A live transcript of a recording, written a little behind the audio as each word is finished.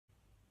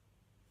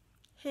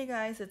Hey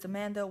guys, it's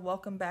Amanda.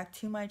 Welcome back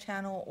to my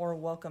channel, or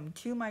welcome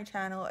to my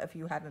channel if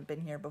you haven't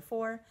been here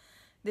before.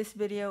 This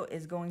video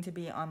is going to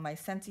be on my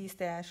Scentsy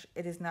Stash.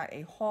 It is not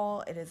a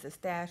haul, it is a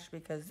stash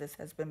because this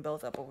has been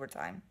built up over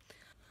time.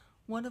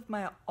 One of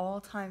my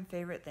all-time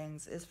favorite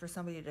things is for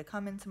somebody to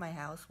come into my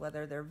house,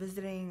 whether they're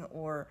visiting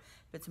or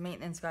if it's a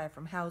maintenance guy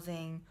from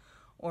housing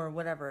or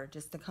whatever,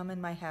 just to come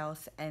in my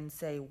house and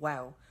say,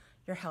 wow,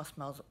 your house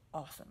smells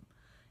awesome.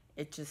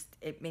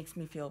 It makes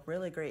me feel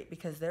really great,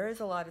 because there is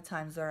a lot of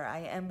times where I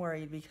am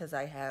worried because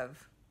I have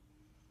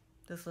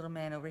this little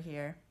man over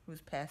here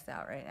who's passed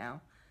out right now,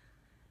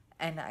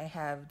 and I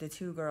have the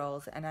two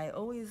girls, and I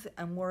always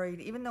am worried,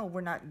 even though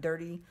we're not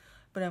dirty,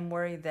 but I'm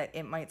worried that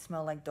it might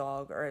smell like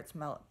dog, or it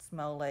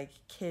smell like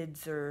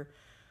kids or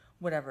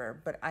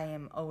whatever. But I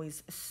am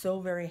always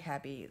so very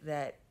happy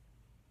that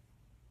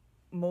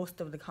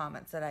most of the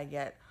comments that I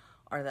get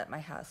are that my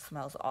house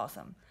smells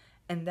awesome.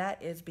 And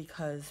that is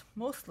because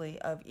mostly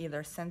of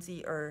either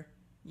Scentsy or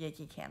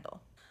Yankee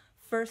Candle.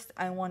 First,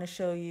 I want to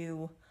show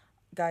you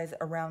guys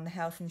around the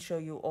house and show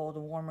you all the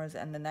warmers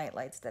and the night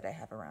lights that I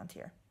have around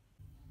here.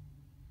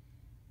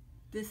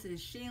 This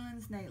is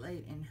Shaylin's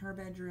nightlight in her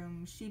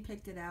bedroom. She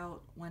picked it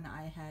out when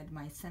I had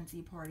my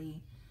Scentsy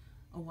party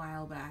a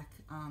while back.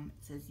 It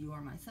says, "You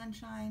are my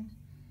sunshine,"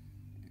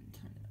 and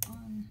turn it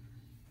on.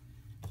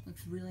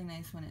 Looks really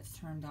nice when it's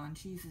turned on.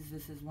 She uses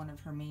this as one of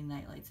her main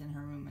nightlights in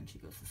her room when she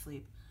goes to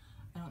sleep.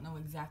 I don't know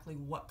exactly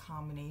what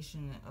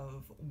combination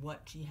of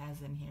what she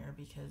has in here,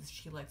 because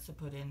she likes to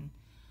put in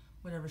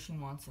whatever she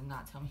wants and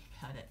not tell me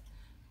about it.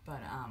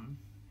 But I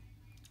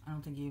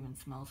don't think it even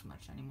smells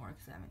much anymore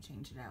because I haven't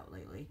changed it out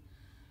lately.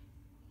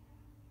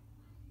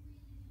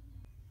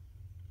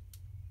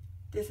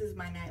 This is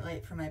my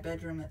nightlight for my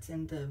bedroom. It's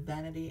in the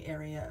vanity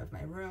area of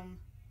my room.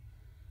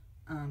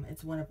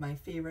 It's one of my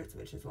favorites,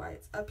 which is why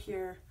it's up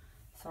here.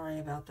 Sorry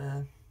about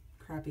the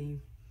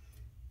crappy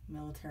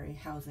military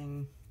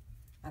housing.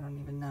 I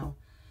don't even know.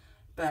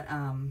 But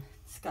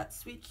it's got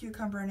sweet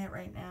cucumber in it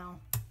right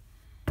now.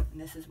 And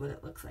this is what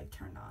it looks like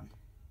turned on.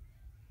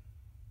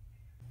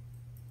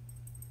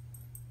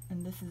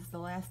 And this is the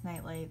last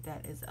nightlight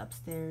that is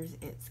upstairs.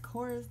 It's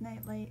Cora's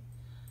nightlight.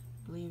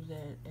 I believe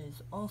there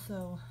is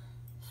also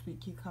sweet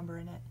cucumber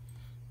in it.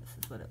 This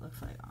is what it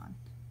looks like on.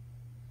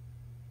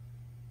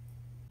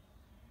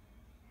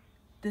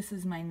 This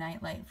is my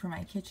nightlight for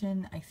my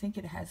kitchen. I think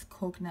it has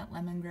coconut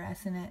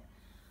lemongrass in it.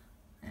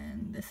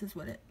 And this is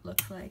what it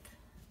looks like.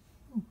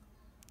 Ooh.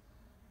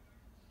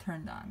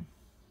 Turned on.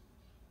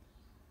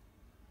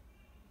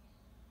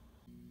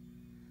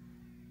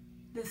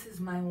 This is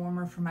my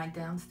warmer for my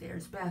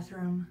downstairs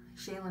bathroom.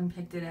 Shaylin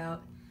picked it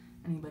out.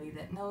 Anybody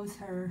that knows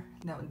her,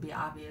 that would be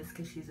obvious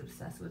because she's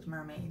obsessed with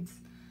mermaids.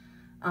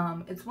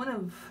 It's one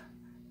of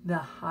the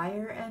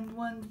higher end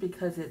ones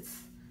because it's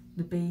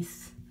the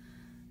base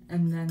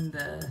and then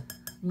the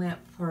lamp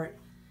part,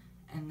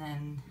 and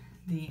then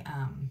the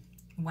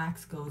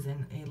wax goes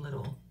in a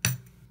little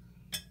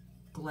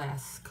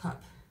glass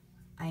cup.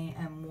 I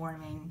am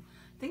warming,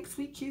 I think,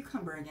 sweet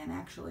cucumber again,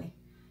 actually.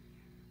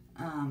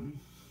 And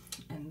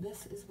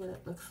this is what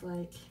it looks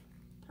like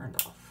turned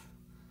off.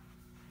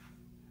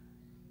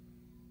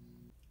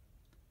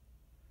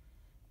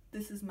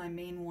 This is my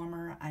main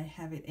warmer. I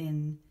have it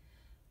in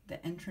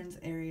the entrance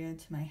area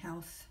to my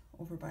house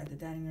over by the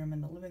dining room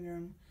and the living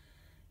room.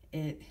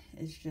 It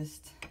is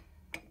just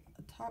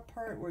a top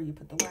part where you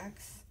put the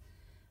wax.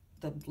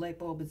 The light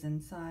bulb is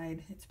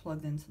inside. It's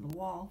plugged into the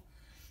wall.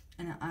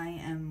 And I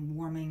am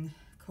warming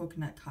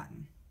coconut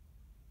cotton.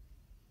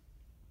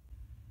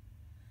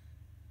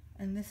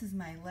 And this is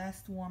my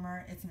last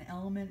warmer. It's an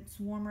Elements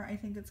warmer, I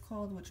think it's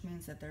called, which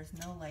means that there's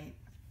no light.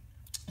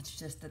 It's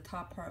just the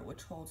top part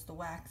which holds the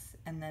wax,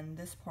 and then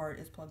this part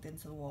is plugged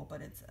into the wall,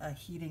 but it's a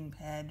heating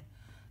pad,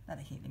 not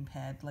a heating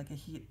pad, like a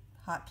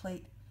hot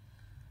plate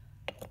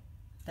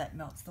that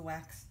melts the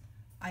wax.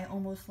 I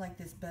almost like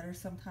this better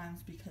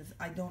sometimes because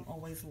I don't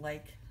always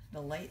like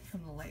the light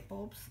from the light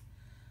bulbs.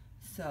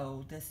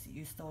 So this,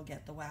 you still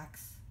get the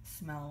wax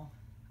smell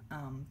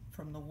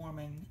from the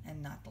warming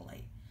and not the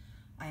light.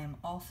 I am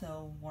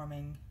also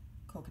warming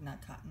coconut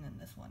cotton in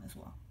this one as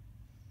well.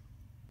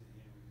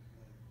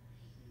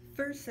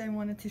 First, I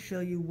wanted to show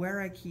you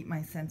where I keep my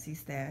Scentsy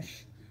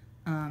Stash.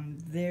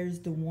 There's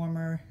the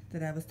warmer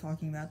that I was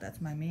talking about.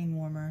 That's my main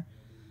warmer.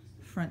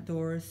 Front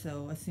door,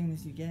 so as soon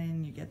as you get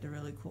in, you get the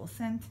really cool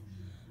scent.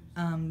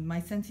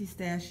 My Scentsy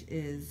Stash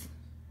is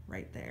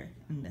right there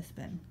in this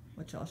bin,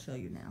 which I'll show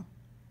you now.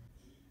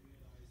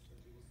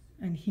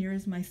 And here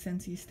is my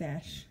Scentsy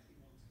Stash,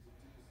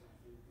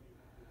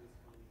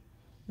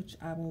 which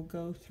I will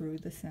go through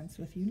the scents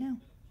with you now.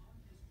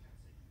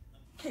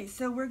 Okay,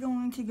 so we're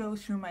going to go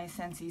through my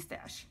Scentsy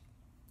Stash.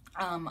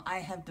 I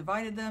have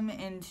divided them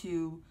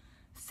into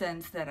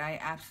scents that I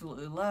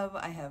absolutely love.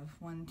 I have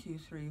 1, 2,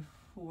 3,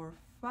 4,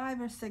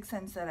 5 or 6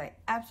 scents that I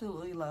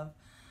absolutely love.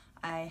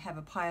 I have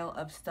a pile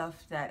of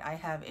stuff that I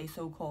have a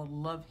so-called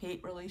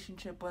love-hate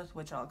relationship with,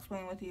 which I'll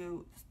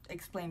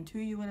explain to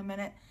you in a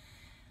minute.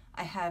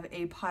 I have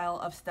a pile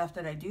of stuff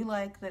that I do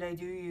like, that I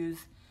do use,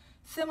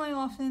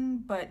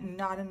 semi-often, but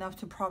not enough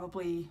to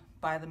probably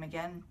buy them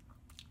again.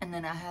 And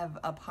then I have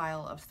a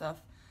pile of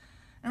stuff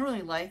I don't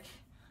really like,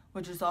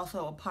 which is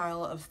also a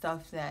pile of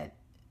stuff that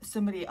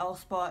somebody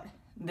else bought,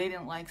 they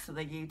didn't like, so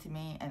they gave to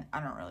me, and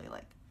I don't really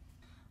like.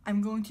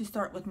 I'm going to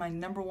start with my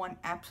number one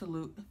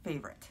absolute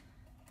favorite,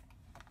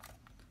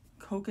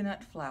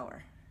 coconut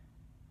flower.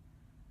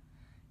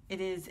 It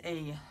is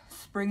a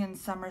spring and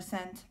summer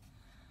scent.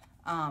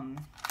 I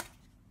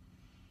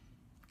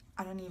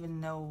don't even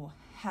know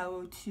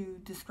how to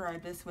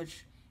describe this,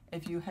 which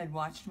if you had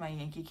watched my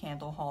Yankee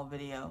Candle haul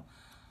video,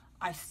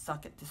 I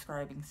suck at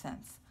describing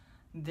scents.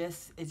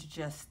 This is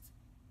just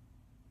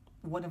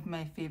one of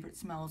my favorite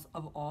smells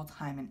of all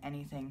time in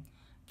anything.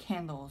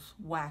 Candles,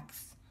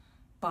 wax,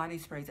 body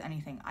sprays,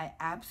 anything. I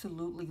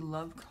absolutely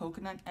love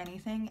coconut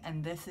anything,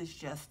 and this is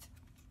just,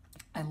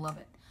 I love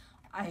it.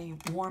 I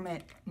warm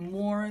it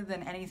more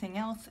than anything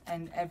else,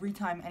 and every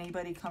time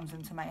anybody comes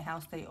into my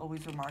house, they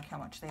always remark how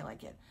much they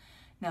like it.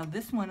 Now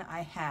this one,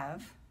 I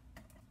have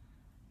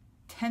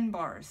 10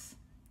 bars.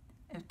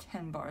 I have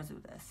 10 bars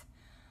of this.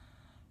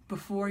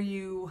 Before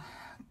you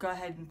go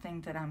ahead and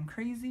think that I'm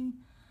crazy,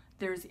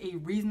 there's a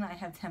reason I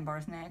have 10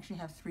 bars, and I actually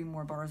have 3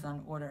 more bars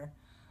on order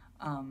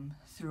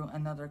through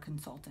another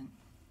consultant.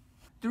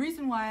 The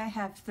reason why I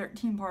have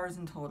 13 bars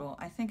in total,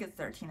 I think it's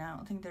 13, I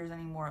don't think there's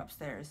any more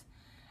upstairs,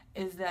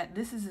 is that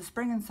this is a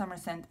spring and summer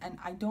scent, and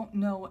I don't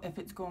know if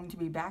it's going to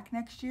be back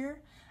next year,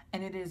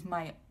 and it is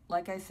my,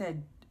 like I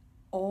said,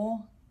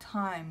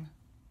 all-time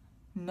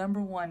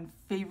number one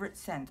favorite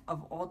scent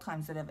of all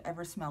times that I've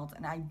ever smelled,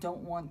 and I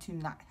don't want to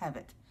not have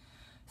it.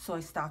 So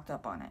I stocked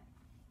up on it.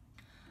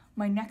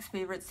 My next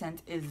favorite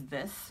scent is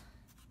this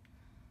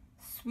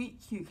sweet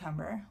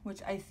cucumber,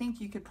 which I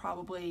think you could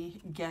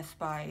probably guess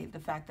by the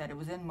fact that it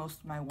was in most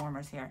of my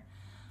warmers here.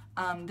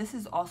 This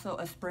is also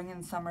a spring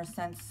and summer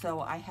scent,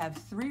 so I have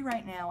 3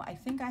 right now. I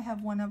think I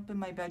have one up in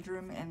my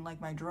bedroom in like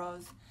my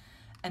drawers,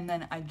 and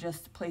then I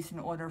just placed an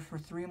order for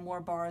 3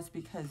 more bars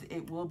because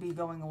it will be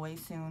going away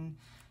soon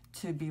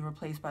to be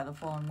replaced by the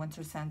fall and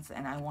winter scents,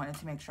 and I wanted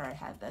to make sure I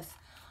had this.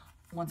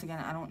 Once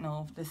again, I don't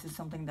know if this is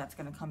something that's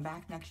going to come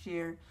back next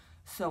year,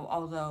 so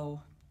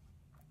although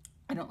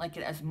I don't like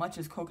it as much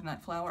as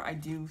coconut flower, I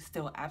do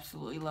still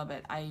absolutely love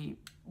it. I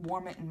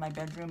warm it in my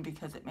bedroom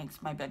because it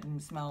makes my bedroom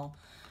smell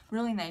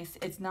really nice.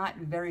 It's not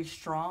very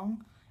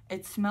strong.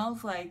 It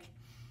smells like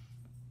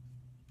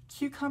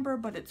cucumber,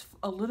 but it's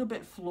a little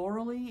bit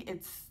florally.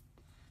 It's,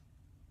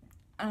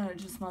 I don't know, it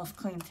just smells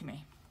clean to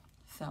me.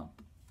 So,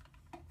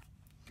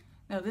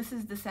 now this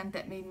is the scent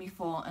that made me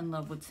fall in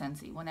love with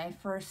Scentsy. When I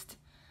first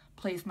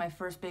placed my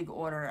first big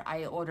order,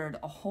 I ordered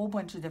a whole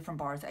bunch of different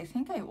bars. I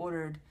think I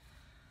ordered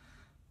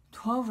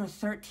 12 or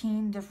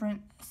 13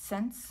 different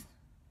scents,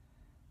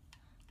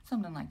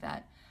 something like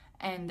that.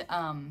 And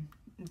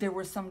there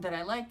were some that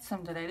I liked,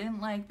 some that I didn't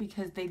like,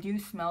 because they do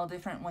smell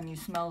different when you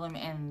smell them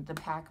in the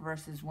pack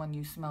versus when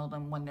you smell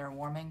them when they're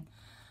warming.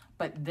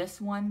 But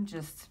this one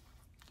just,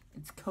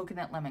 it's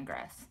coconut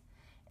lemongrass.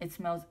 It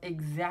smells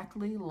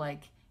exactly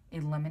like a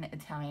lemon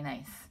Italian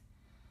ice.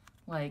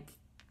 Like,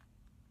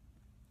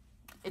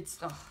 it's,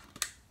 ugh.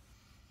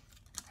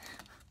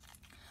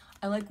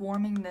 I like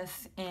warming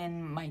this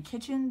in my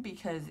kitchen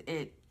because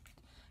it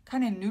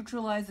kind of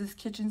neutralizes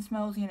kitchen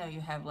smells. You know, you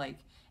have like,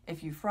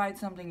 if you fried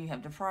something, you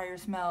have the fryer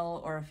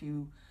smell, or if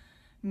you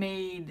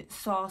made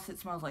sauce, it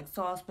smells like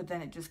sauce, but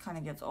then it just kind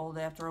of gets old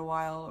after a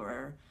while,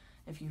 or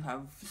if you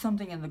have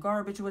something in the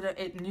garbage with it,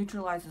 it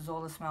neutralizes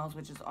all the smells,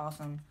 which is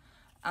awesome.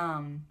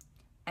 And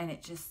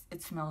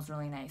it smells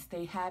really nice.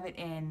 They have it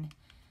in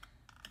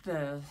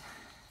the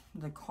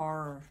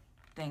car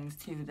things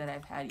too that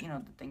I've had, you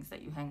know, the things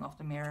that you hang off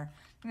the mirror.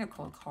 I think they're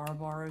called car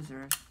bars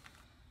or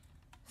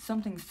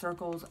something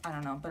circles, I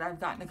don't know, but I've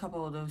gotten a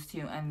couple of those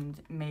too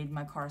and made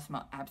my car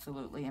smell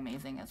absolutely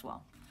amazing as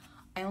well.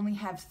 I only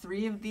have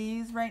 3 of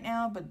these right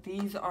now, but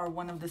these are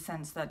one of the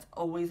scents that's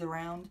always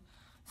around,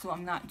 so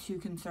I'm not too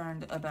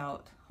concerned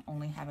about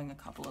only having a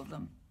couple of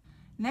them.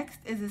 Next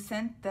is a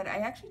scent that I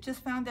actually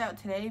just found out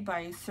today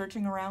by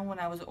searching around when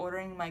I was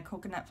ordering my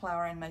coconut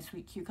flower and my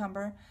sweet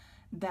cucumber,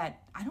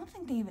 that I don't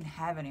think they even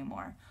have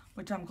anymore,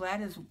 which I'm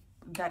glad is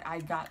that I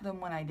got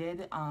them when I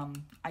did.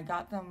 I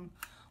got them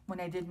when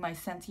I did my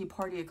Scentsy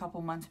party a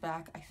couple months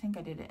back. I think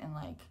I did it in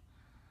like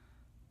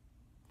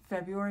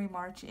February,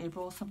 March,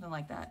 April, something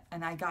like that.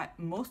 And I got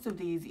most of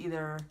these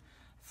either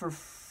for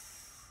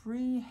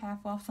free,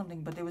 half off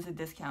something, but there was a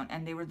discount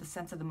and they were the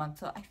scents of the month.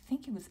 So I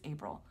think it was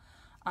April.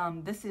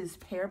 This is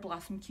Pear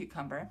Blossom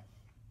Cucumber.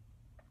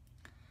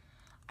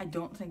 I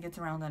don't think it's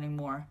around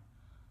anymore,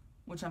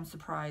 which I'm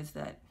surprised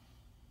that,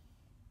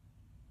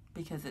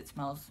 because it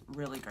smells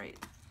really great.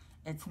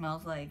 It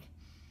smells like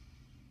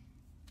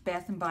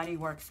Bath and Body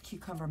Works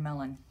Cucumber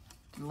Melon,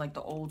 like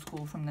the old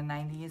school from the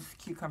 90s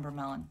Cucumber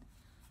Melon.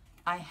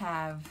 I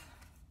have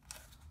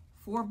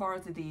 4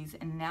 bars of these,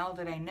 and now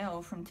that I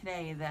know from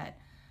today that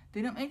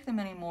they don't make them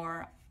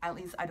anymore, at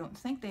least I don't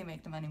think they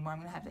make them anymore, I'm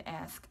gonna have to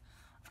ask.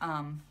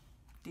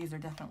 These are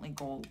definitely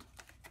gold.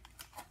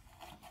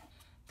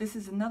 This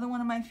is another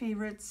one of my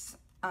favorites.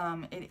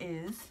 It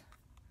is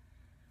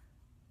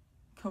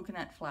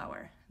coconut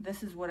flower.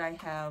 This is what I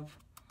have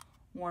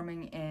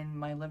warming in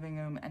my living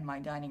room and my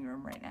dining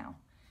room right now.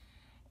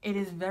 It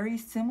is very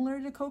similar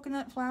to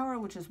coconut flower,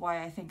 which is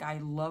why I think I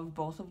love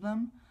both of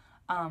them.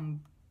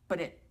 But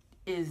it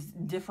is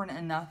different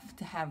enough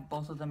to have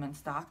both of them in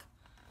stock.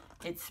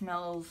 It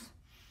smells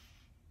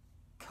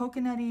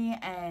coconutty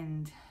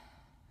and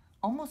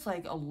almost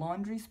like a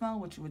laundry smell,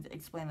 which would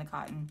explain the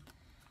cotton.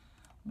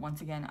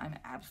 Once again, I'm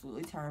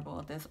absolutely terrible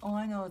at this. All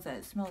I know is that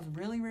it smells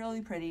really,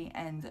 really pretty,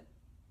 and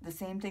the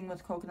same thing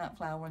with coconut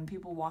flower. When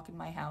people walk in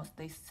my house,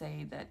 they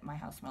say that my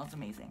house smells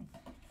amazing.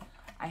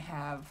 I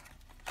have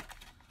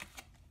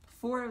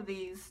 4 of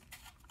these.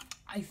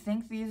 I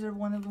think these are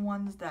one of the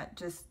ones that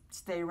just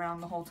stay around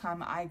the whole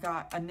time. I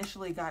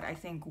initially got, I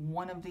think,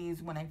 1 of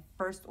these when I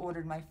first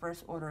ordered my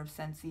first order of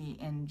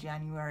Scentsy in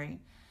January.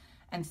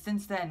 And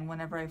since then,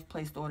 whenever I've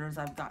placed orders,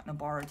 I've gotten a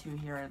bar or 2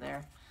 here or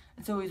there.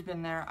 It's always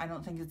been there. I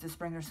don't think it's a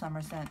spring or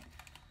summer scent,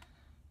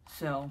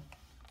 so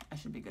I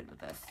should be good with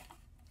this.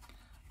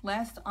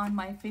 Last on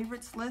my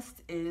favorites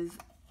list is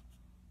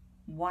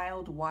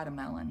Wild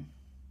Watermelon.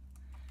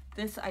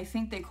 This, I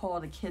think they call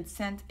it a kid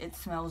scent. It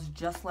smells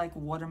just like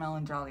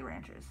watermelon Jolly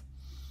Ranchers.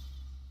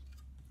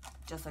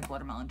 Just like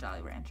watermelon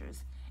Jolly Ranchers.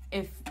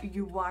 If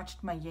you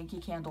watched my Yankee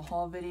Candle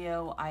haul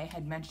video, I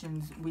had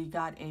mentioned we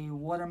got a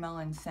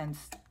watermelon scent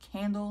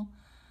candle.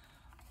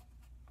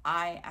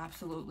 I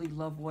absolutely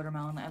love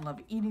watermelon. I love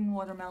eating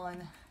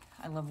watermelon.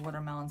 I love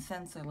watermelon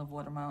scents. I love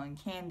watermelon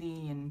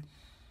candy and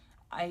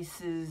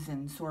ices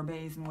and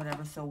sorbets and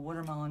whatever. So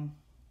watermelon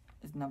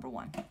is number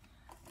 1.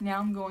 Now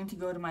I'm going to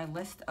go to my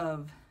list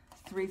of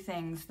 3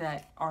 things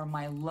that are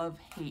my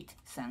love-hate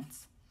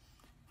scents.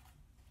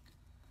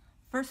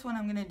 First one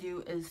I'm going to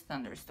do is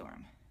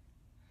Thunderstorm.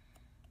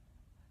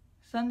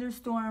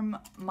 Thunderstorm,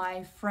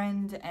 my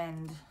friend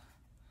and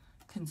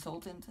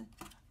consultant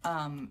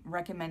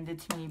recommended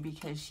to me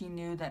because she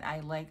knew that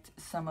I liked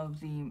some of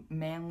the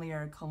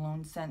manlier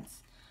cologne scents.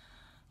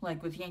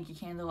 Like with Yankee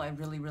Candle, I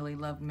really, really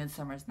love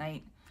Midsummer's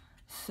Night.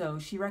 So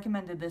she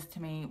recommended this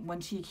to me.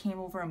 When she came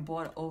over and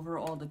bought over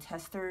all the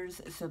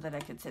testers so that I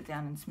could sit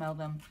down and smell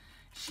them,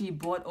 she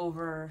bought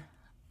over,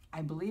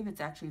 I believe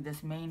it's actually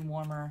this main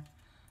warmer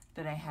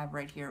that I have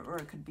right here, or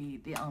it could be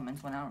the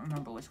Elements one. I don't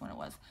remember which one it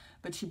was.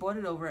 But she bought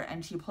it over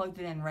and she plugged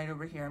it in right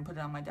over here and put it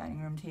on my dining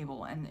room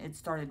table, and it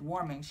started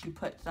warming. She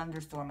put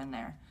Thunderstorm in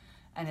there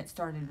and it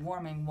started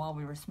warming while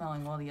we were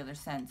smelling all the other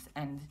scents,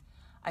 and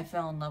I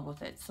fell in love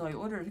with it. So I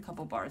ordered a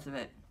couple bars of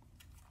it.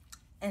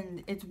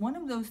 And it's one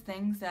of those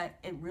things that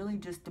it really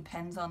just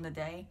depends on the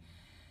day.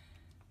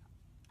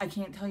 I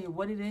can't tell you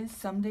what it is.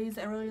 Some days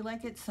I really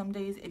like it. Some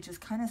days it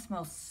just kind of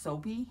smells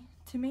soapy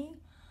to me.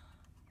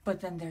 But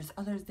then there's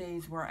other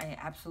days where I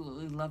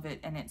absolutely love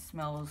it, and it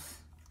smells,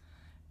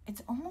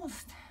 it's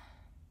almost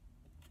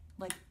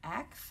like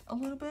Axe a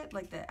little bit,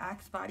 like the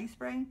Axe body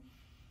spray,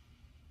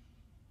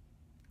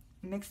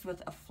 mixed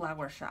with a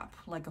flower shop,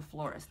 like a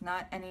florist.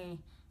 Not any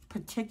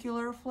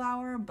particular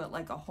flower, but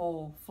like a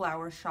whole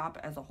flower shop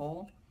as a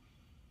whole.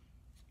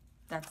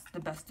 That's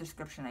the best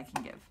description I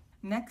can give.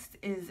 Next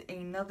is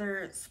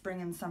another spring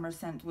and summer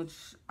scent, which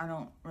I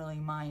don't really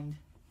mind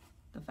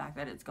the fact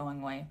that it's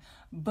going away,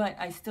 but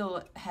I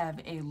still have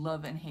a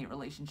love and hate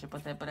relationship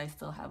with it, but I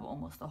still have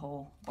almost a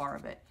whole bar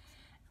of it,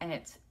 and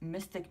it's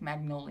Mystic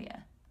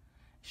Magnolia.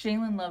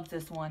 Shaylin loves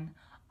this one.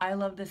 I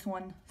love this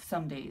one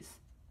some days.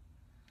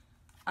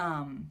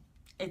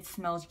 It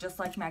smells just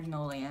like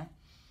magnolia.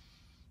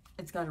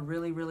 It's got a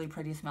really, really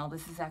pretty smell.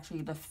 This is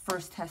actually the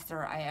first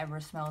tester I ever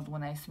smelled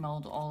when I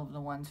smelled all of the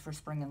ones for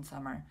spring and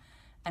summer,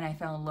 and I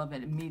fell in love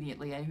with it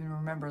immediately. I even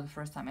remember the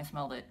first time I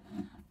smelled it,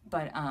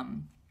 but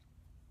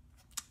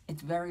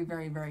it's very,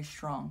 very, very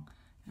strong,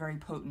 very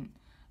potent.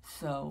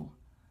 So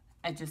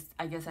I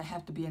guess I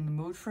have to be in the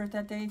mood for it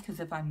that day, because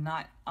if I'm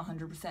not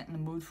 100% in the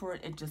mood for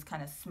it, it just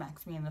kind of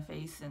smacks me in the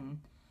face, and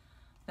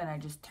then I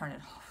just turn it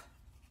off.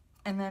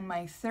 And then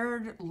my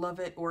third love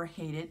it or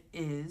hate it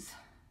is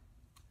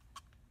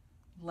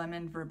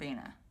Lemon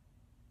Verbena.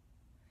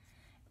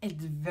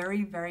 It's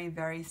very, very,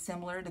 very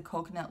similar to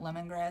coconut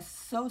lemongrass.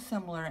 So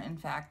similar, in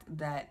fact,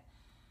 that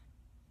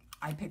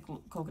I pick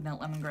coconut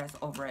lemongrass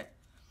over it.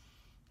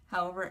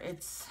 However,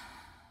 it's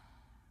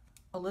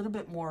a little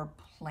bit more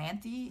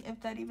planty, if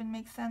that even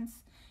makes sense.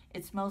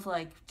 It smells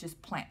like just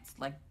plants,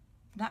 like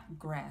not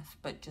grass,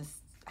 but just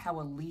how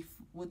a leaf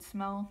would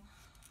smell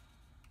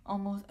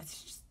almost.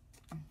 It's just,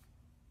 I'm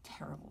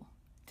terrible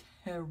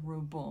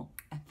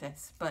at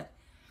this, but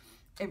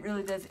it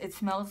really does. It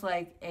smells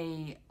like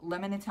a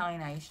lemon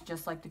Italian ice,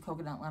 just like the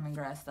coconut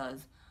lemongrass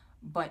does,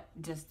 but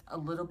just a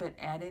little bit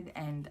added,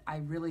 and I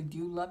really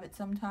do love it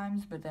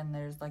sometimes, but then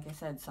there's, like I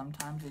said,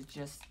 sometimes it's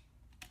just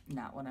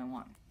not what I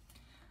want.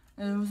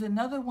 There was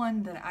another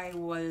one that I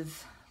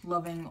was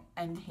loving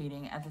and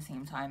hating at the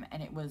same time,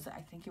 and it was,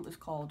 I think it was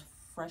called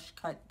Fresh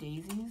Cut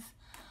Daisies.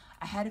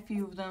 I had a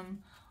few of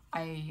them.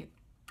 I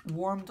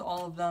warmed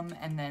all of them,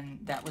 and then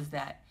that was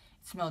that.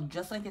 It smelled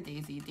just like a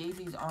daisy.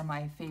 Daisies are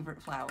my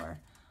favorite flower,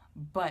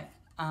 but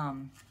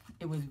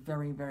it was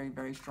very, very,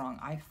 very strong.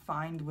 I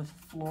find with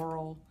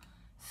floral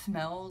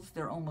smells,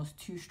 they're almost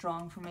too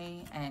strong for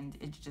me, and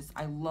it's just,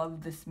 I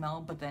love the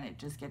smell, but then it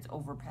just gets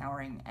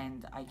overpowering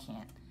and I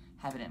can't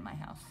have it in my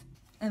house.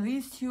 And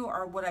these two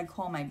are what I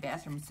call my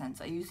bathroom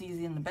scents. I use these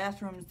in the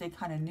bathrooms. They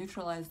kind of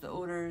neutralize the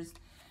odors,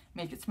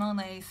 make it smell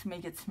nice,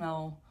 make it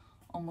smell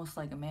almost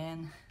like a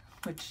man,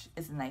 which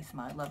is a nice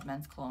smell. I love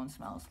men's cologne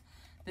smells.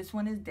 This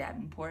one is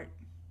Davenport.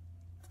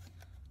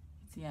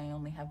 See, I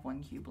only have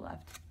one cube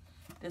left.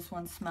 This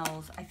one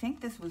smells, I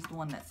think this was the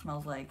one that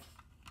smells like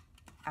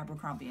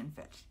Abercrombie and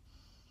Fitch.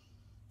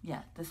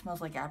 Yeah, this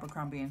smells like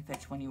Abercrombie and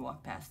Fitch when you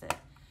walk past it.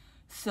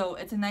 So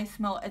it's a nice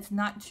smell. It's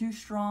not too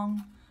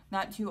strong,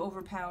 not too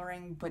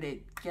overpowering, but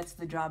it gets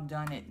the job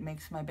done. It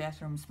makes my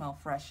bathroom smell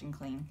fresh and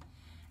clean.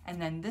 And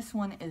then this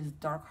one is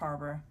Dark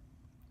Harbor.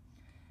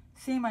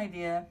 Same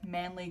idea,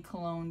 manly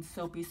cologne,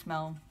 soapy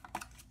smell,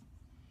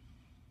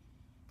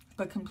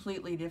 but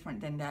completely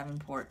different than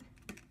Davenport.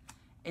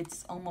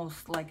 It's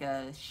almost like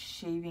a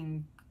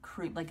shaving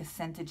cream, like a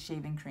scented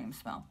shaving cream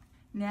smell.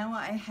 Now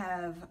I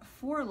have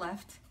 4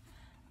 left,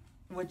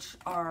 which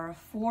are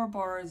 4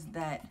 bars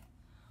that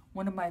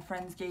one of my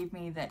friends gave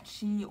me that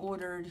she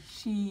ordered.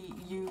 She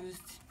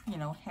used, you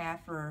know,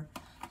 half or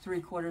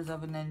 3/4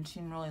 of it, and then she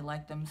didn't really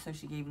like them, so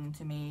she gave them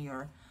to me,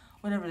 or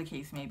whatever the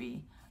case may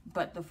be.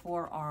 But the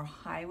 4 are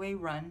Highway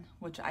Run,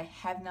 which I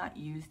have not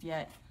used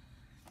yet.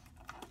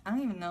 I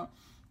don't even know.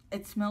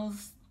 It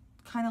smells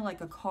kind of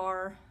like a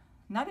car,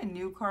 not a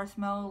new car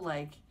smell,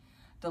 like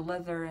the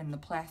leather and the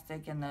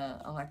plastic and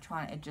the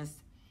electronic. It just,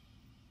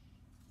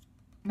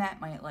 Matt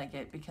might like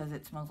it because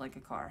it smells like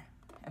a car,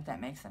 if that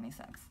makes any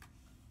sense.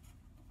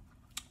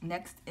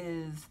 Next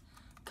is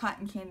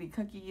Cotton Candy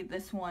Cookie.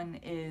 This one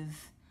is,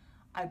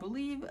 I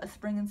believe, a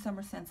spring and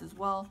summer scent as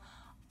well.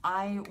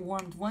 I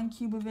warmed 1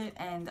 cube of it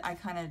and I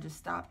kind of just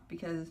stopped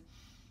because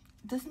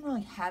it doesn't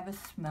really have a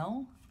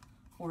smell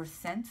or a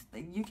scent.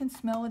 You can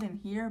smell it in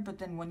here, but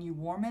then when you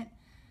warm it,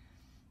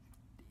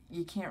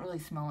 you can't really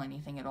smell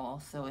anything at all.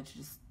 So it's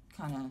just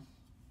kind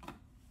of.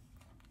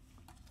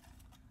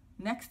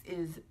 Next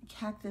is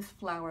Cactus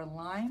Flower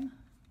Lime.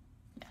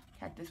 Yeah,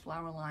 Cactus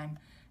Flower Lime.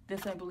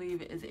 This, I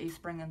believe, is a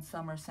spring and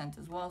summer scent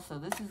as well, so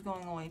this is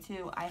going away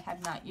too. I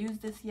have not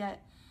used this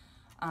yet.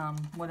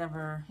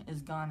 Whatever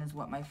is gone is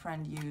what my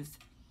friend used.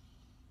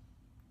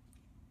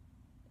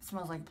 It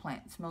smells like a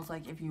plant. It smells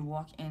like if you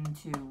walk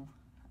into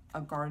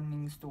a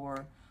gardening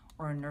store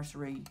or a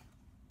nursery,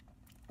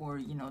 or,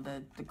 you know,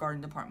 the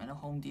garden department of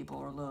Home Depot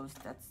or Lowe's.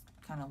 That's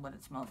kind of what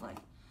it smells like.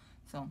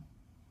 So,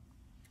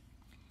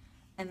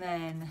 and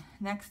then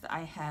next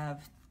I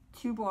have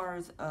 2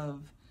 bars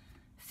of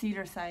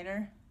Cedar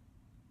Cider.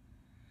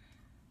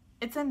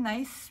 It's a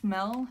nice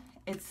smell.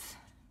 It's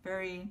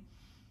very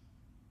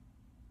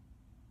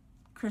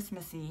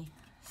Christmassy,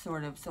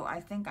 sort of. So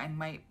I think I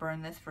might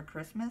burn this for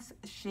Christmas.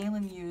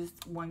 Shaylin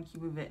used 1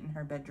 cube of it in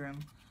her bedroom.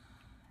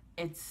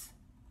 It's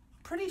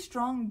pretty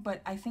strong,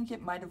 but I think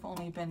it might have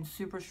only been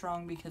super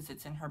strong because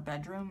it's in her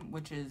bedroom,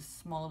 which is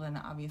smaller than,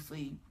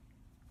 obviously,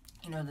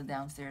 you know, the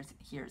downstairs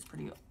here is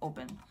pretty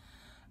open.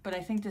 But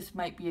I think this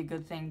might be a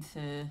good thing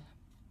to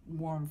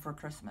warm for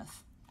Christmas.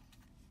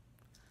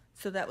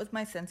 So that was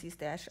my Scentsy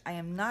Stash. I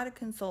am not a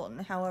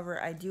consultant, however,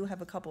 I do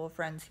have a couple of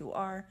friends who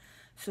are.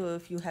 So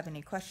if you have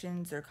any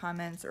questions or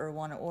comments or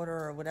want to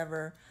order or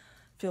whatever,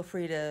 feel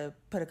free to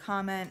put a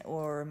comment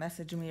or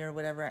message me or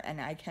whatever, and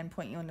I can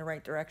point you in the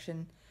right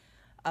direction.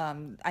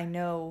 I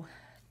know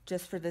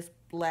just for this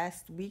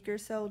last week or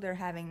so, they're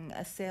having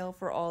a sale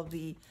for all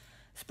the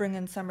spring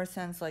and summer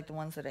scents, like the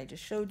ones that I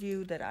just showed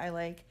you that I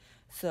like.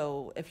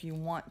 So if you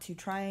want to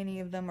try any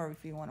of them, or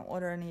if you want to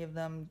order any of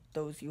them,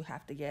 those you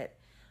have to get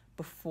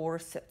before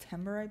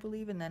September, I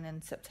believe, and then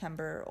in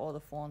September all the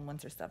fall and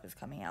winter stuff is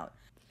coming out.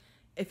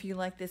 If you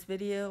like this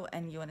video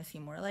and you want to see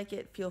more like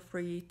it, feel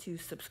free to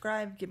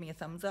subscribe, give me a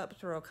thumbs up,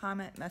 throw a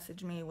comment,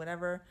 message me,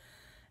 whatever,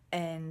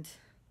 and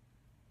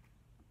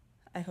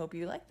I hope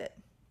you liked it.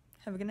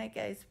 Have a good night,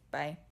 guys. Bye.